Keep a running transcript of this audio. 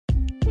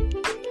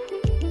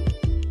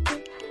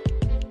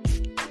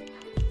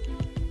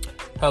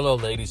Hello,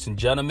 ladies and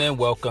gentlemen.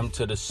 Welcome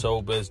to the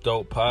Sober is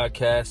Dope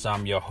podcast.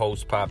 I'm your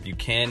host, Pop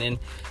Buchanan.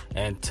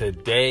 And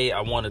today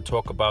I want to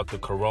talk about the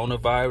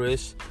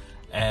coronavirus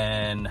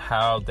and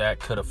how that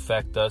could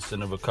affect us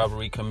in the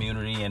recovery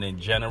community and in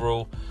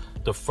general.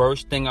 The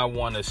first thing I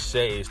want to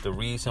say is the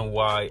reason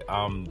why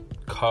I'm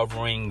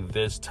covering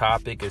this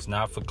topic is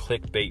not for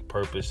clickbait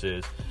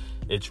purposes.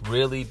 It's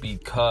really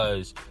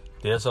because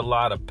there's a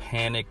lot of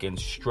panic and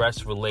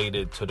stress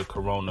related to the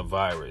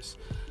coronavirus.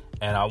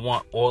 And I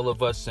want all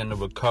of us in the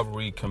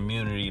recovery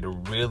community to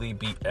really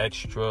be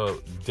extra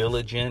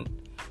diligent,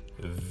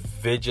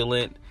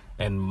 vigilant,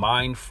 and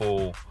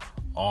mindful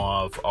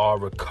of our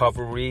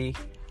recovery.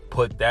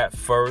 Put that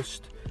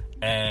first,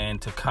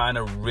 and to kind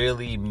of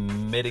really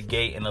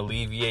mitigate and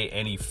alleviate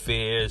any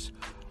fears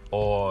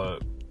or,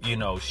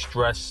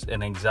 stress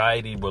and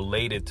anxiety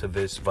related to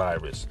this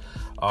virus.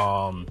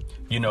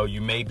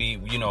 You may be,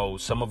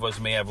 some of us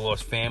may have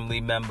lost family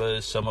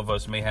members. Some of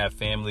us may have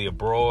family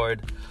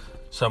abroad.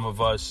 Some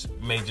of us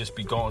may just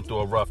be going through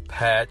a rough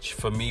patch.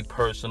 For me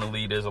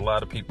personally, there's a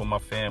lot of people in my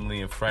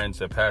family and friends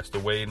that passed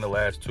away in the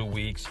last 2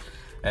 weeks.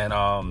 And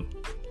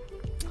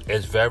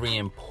it's very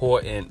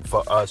important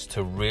for us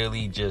to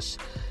really just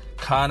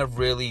kind of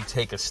really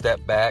take a step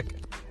back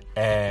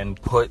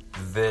and put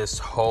this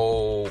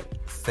whole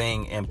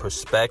thing in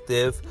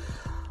perspective.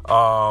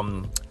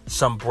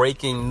 Some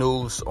breaking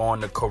news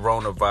on the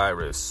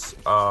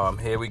coronavirus.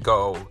 Here we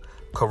go.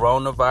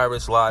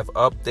 Coronavirus live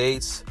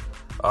updates.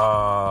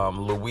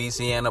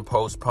 Louisiana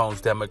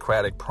postpones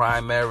Democratic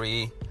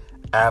primary.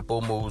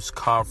 Apple moves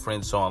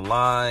conference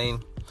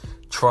online.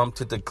 Trump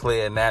to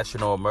declare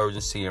national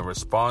emergency in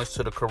response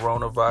to the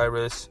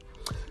coronavirus.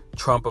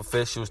 Trump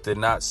officials did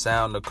not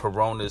sound the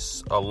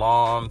corona's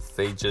alarm.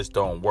 They just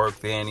don't work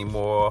there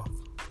anymore.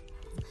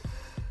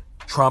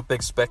 Trump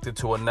expected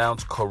to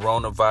announce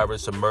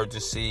coronavirus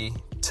emergency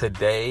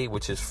today,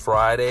 which is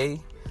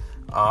Friday.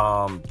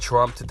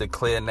 Trump to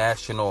declare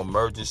national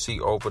emergency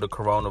over the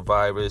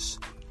coronavirus.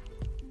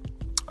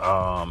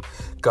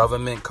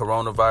 Government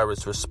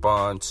coronavirus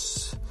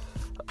response.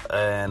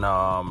 And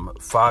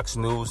Fox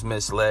News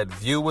misled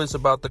viewers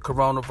about the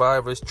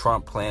coronavirus.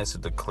 Trump plans to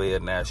declare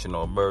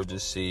national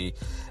emergency.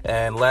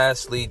 And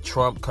lastly,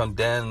 Trump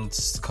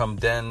condemns the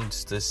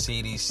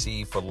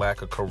CDC for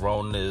lack of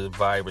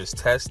coronavirus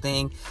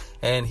testing.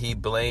 And he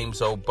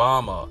blames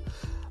Obama.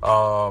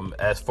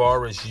 As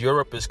far as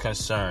Europe is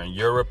concerned,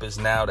 Europe is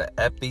now the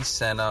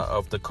epicenter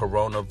of the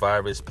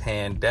coronavirus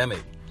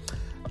pandemic.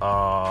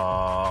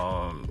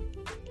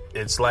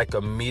 It's like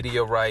a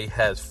meteorite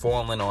has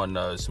fallen on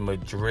us.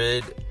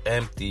 Madrid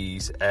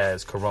empties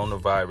as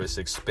coronavirus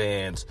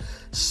expands.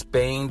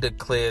 Spain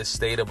declares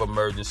state of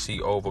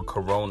emergency over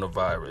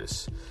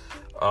coronavirus.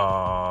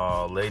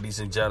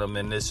 Ladies and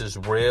gentlemen, this is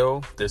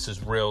real. This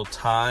is real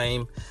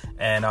time.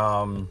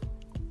 And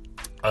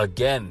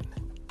again,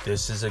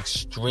 this is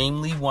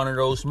extremely one of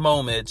those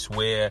moments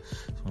where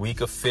we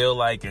could feel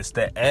like it's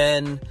the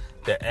end.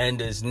 The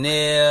end is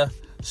near.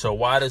 So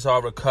why does our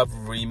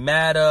recovery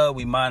matter?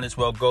 We might as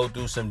well go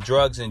do some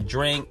drugs and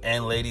drink.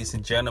 And ladies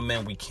and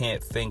gentlemen, we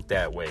can't think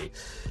that way.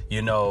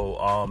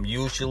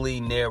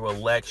 Usually near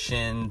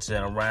elections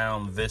and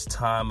around this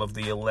time of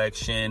the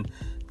election,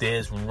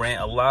 there's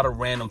a lot of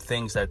random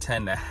things that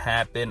tend to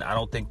happen. I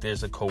don't think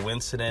there's a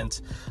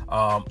coincidence.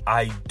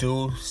 I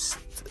do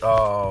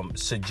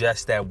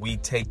suggest that we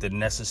take the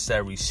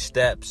necessary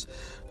steps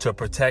to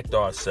protect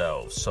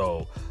ourselves.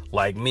 So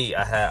like me,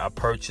 I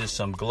purchased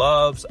some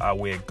gloves. I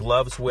wear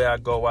gloves where I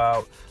go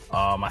out.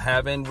 I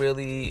haven't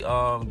really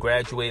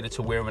graduated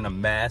to wearing a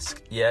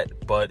mask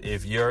yet, but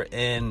if you're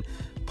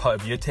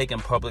taking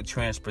public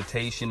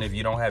transportation, if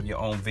you don't have your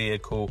own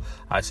vehicle,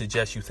 I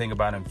suggest you think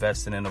about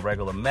investing in a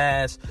regular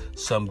mask,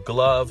 some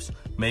gloves.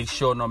 Make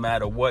sure no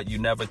matter what, you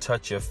never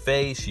touch your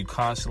face. You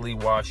constantly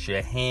wash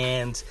your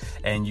hands,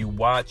 and you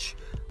watch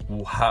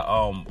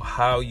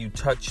how you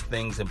touch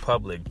things in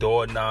public,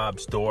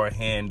 doorknobs, door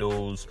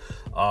handles,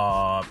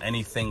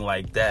 anything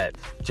like that.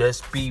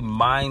 Just be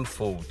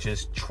mindful.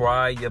 Just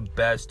try your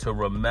best to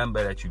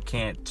remember that you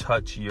can't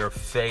touch your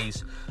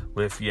face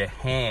with your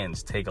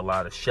hands. Take a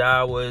lot of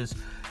showers.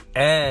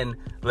 And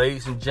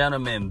ladies and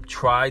gentlemen,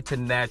 try to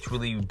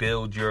naturally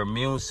build your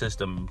immune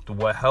system.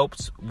 What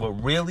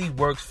really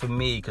works for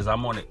me, because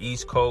I'm on the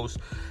East Coast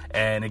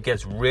and it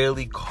gets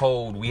really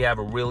cold. We have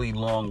a really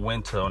long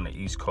winter on the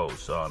East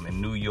Coast,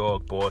 in New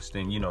York,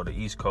 Boston, the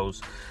East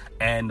Coast.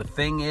 And the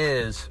thing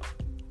is,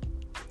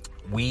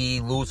 we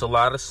lose a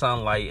lot of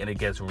sunlight and it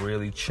gets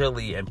really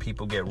chilly and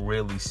people get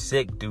really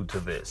sick due to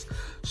this.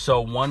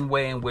 So one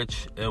way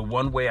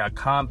I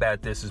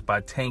combat this is by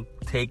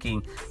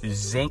taking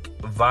zinc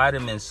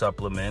vitamin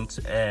supplements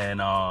and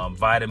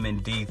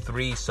vitamin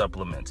D3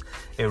 supplements.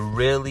 It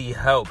really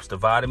helps. The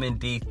vitamin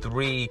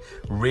D3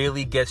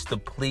 really gets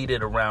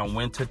depleted around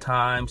winter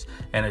times,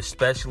 and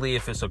especially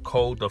if it's a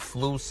cold or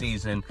flu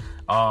season.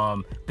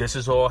 This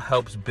is all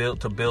helps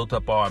build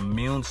up our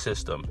immune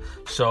system.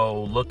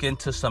 So look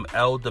into some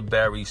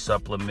elderberry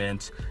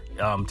supplements.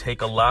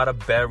 Take a lot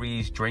of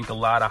berries, drink a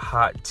lot of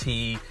hot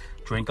tea,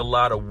 drink a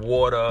lot of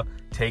water,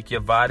 take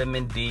your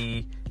vitamin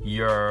D,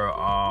 your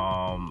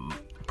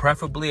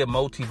preferably a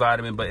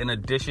multivitamin, but in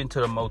addition to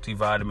the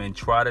multivitamin,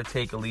 try to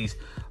take at least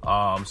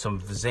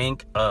some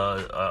zinc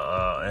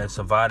and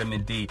some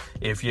vitamin D.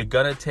 If you're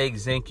gonna take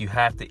zinc, you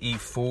have to eat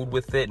food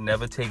with it.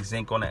 Never take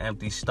zinc on an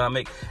empty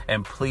stomach.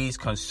 And please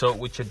consult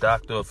with your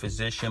doctor or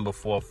physician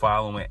before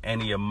following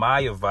any of my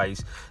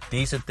advice.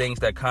 These are things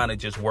that kind of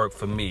just work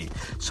for me.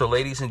 So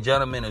ladies and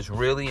gentlemen, it's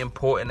really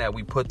important that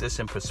we put this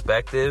in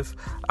perspective.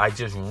 I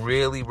just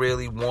really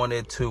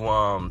wanted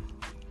to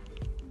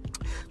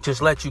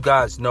just let you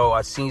guys know.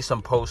 I've seen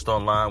some posts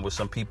online where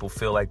some people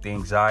feel like the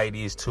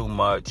anxiety is too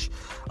much.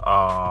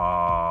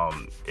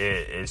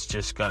 It's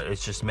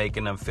just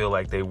making them feel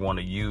like they want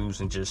to use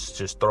and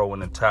just throw in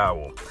the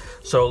towel.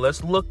 So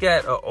let's look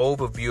at an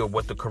overview of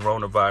what the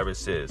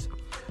coronavirus is.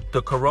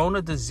 The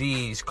corona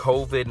disease,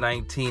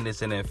 COVID-19,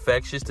 is an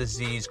infectious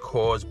disease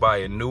caused by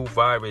a new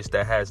virus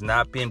that has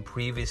not been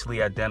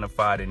previously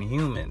identified in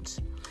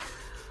humans.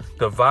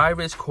 The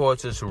virus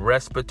causes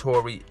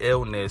respiratory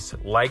illness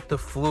like the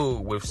flu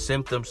with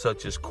symptoms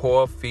such as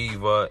cough,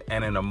 fever,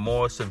 and in a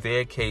more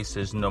severe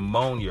cases,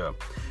 pneumonia.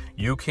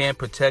 You can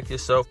protect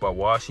yourself by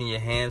washing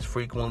your hands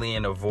frequently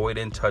and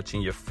avoiding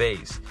touching your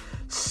face.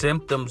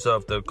 Symptoms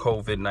of the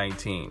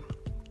COVID-19.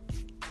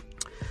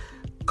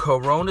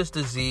 Coronavirus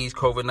disease,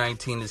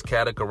 COVID-19, is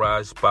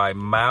categorized by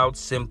mild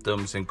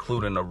symptoms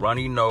including a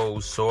runny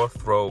nose, sore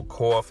throat,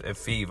 cough, and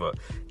fever.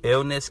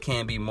 Illness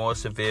can be more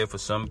severe for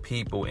some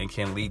people and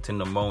can lead to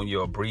pneumonia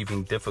or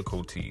breathing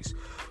difficulties.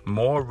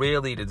 More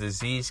rarely, the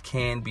disease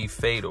can be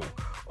fatal.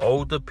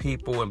 Older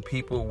people and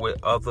people with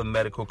other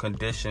medical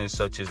conditions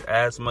such as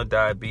asthma,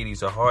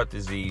 diabetes, or heart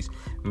disease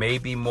may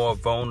be more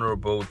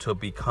vulnerable to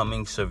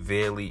becoming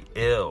severely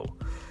ill.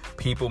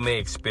 People may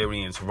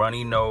experience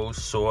runny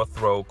nose, sore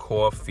throat,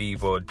 cough,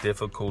 fever, or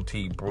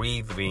difficulty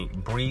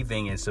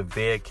breathing in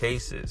severe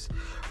cases.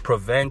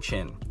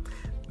 Prevention.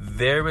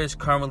 There is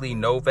currently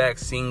no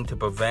vaccine to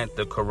prevent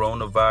the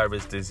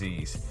coronavirus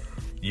disease.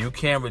 You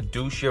can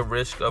reduce your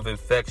risk of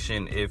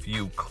infection if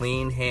you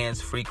clean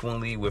hands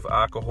frequently with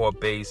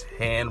alcohol-based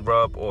hand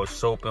rub or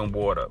soap and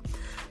water.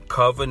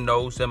 Cover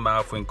nose and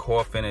mouth when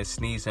coughing and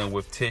sneezing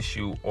with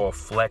tissue or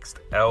flexed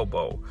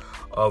elbow.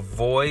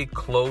 Avoid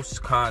close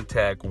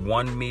contact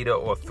 1 meter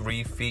or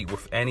 3 feet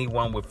with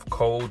anyone with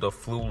cold or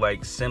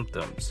flu-like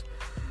symptoms.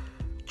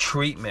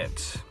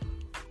 Treatment.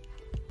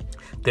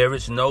 There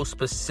is no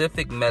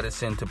specific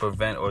medicine to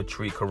prevent or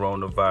treat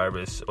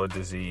coronavirus or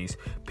disease.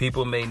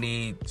 People may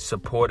need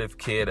supportive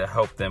care to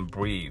help them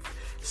breathe.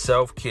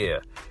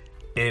 Self-care.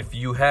 If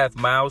you have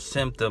mild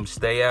symptoms,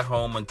 stay at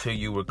home until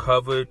you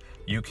recover.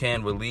 You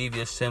can relieve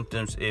your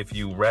symptoms if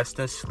you rest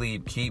and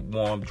sleep, keep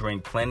warm,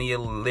 drink plenty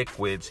of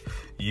liquids,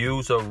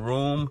 use a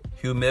room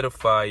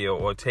humidifier,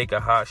 or take a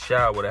hot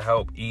shower to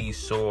help ease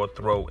sore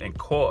throat and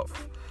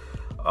cough.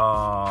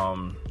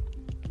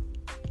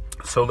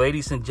 So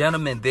ladies and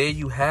gentlemen, there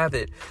you have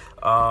it.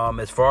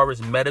 As far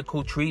as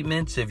medical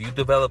treatments, if you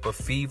develop a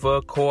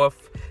fever,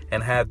 cough,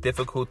 and have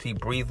difficulty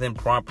breathing,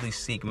 promptly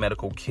seek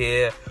medical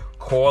care.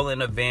 Call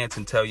in advance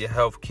and tell your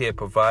healthcare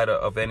provider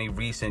of any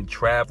recent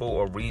travel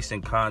or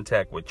recent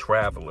contact with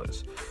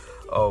travelers.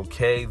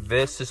 Okay,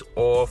 this is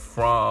all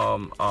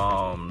from,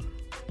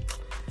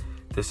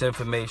 this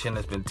information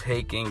has been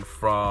taken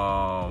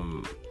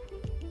from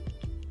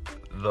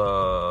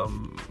the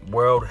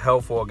World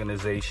Health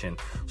Organization.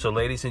 So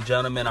ladies and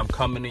gentlemen, I'm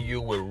coming to you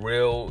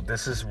with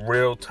this is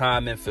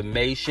real-time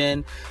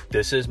information.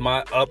 This is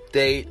my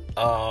update.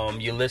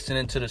 You're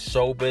listening to the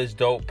Sober is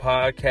Dope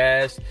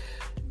podcast.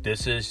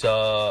 This is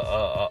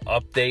a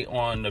update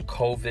on the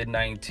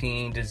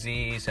COVID-19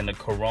 disease and the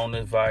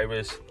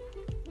coronavirus.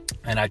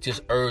 And I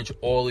just urge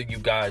all of you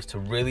guys to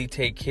really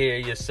take care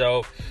of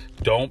yourself.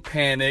 Don't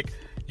panic.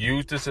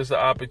 Use this as an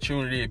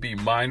opportunity to be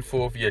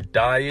mindful of your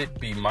diet,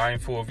 be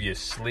mindful of your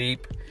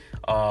sleep.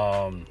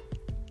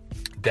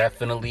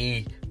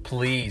 Definitely,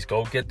 please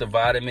go get the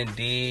vitamin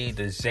D,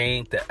 the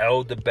zinc, the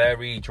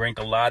elderberry, drink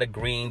a lot of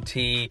green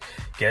tea,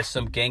 get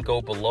some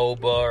ginkgo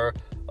biloba.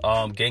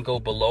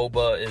 Ginkgo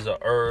biloba is a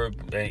herb,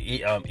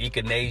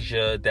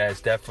 echinacea, that's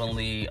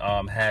definitely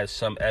has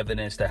some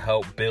evidence to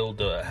help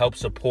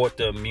support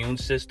the immune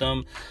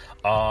system.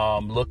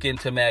 Look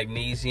into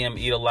magnesium,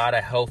 eat a lot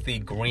of healthy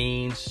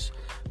greens,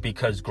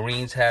 because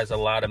greens has a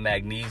lot of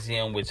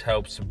magnesium, which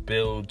helps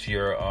build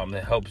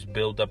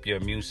up your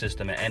immune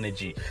system and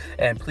energy.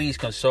 And please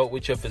consult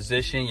with your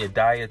physician, your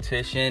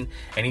dietitian.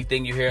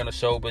 Anything you hear on the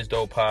Sober is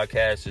Dope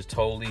podcast is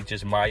totally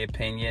just my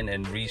opinion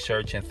and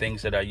research and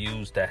things that I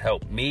use to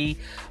help me.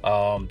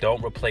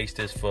 Don't replace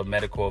this for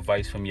medical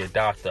advice from your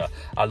doctor.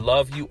 I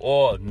love you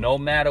all, no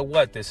matter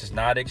what. This is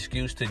not an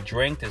excuse to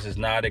drink. This is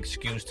not an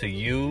excuse to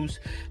use.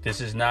 This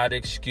is not an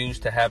excuse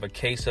to have a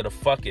case of the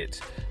fuck it.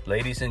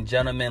 Ladies and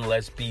gentlemen,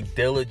 let's be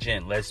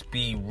diligent. Let's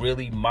be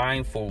really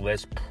mindful.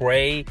 Let's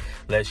pray.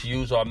 Let's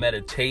use our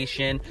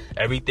meditation.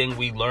 Everything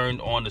we learned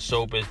on the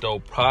Sober is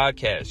Dope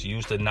podcast.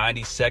 Use the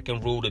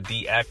 90-second rule to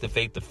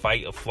deactivate the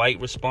fight or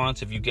flight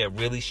response. If you get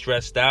really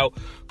stressed out,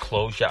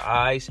 close your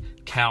eyes,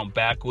 count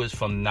backwards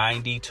from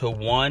 90 to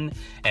 1,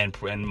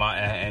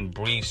 and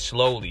breathe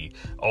slowly.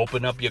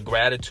 Open up your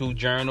gratitude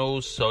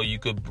journals so you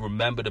could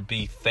remember to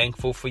be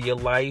thankful for your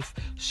life.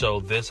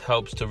 So this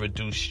helps to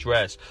reduce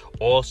stress.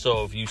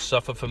 Also, if you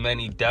suffer from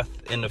any death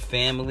in the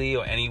family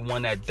or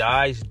anyone that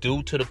dies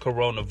due to the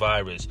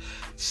coronavirus,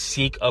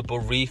 seek a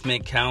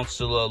bereavement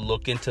counselor,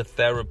 look into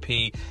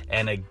therapy,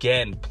 and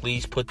again,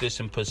 please put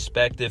this in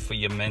perspective for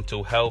your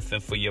mental health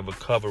and for your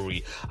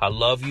recovery. I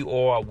love you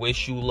all. I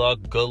wish you luck,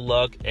 good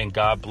luck, and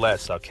God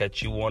bless. I'll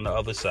catch you on the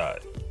other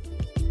side.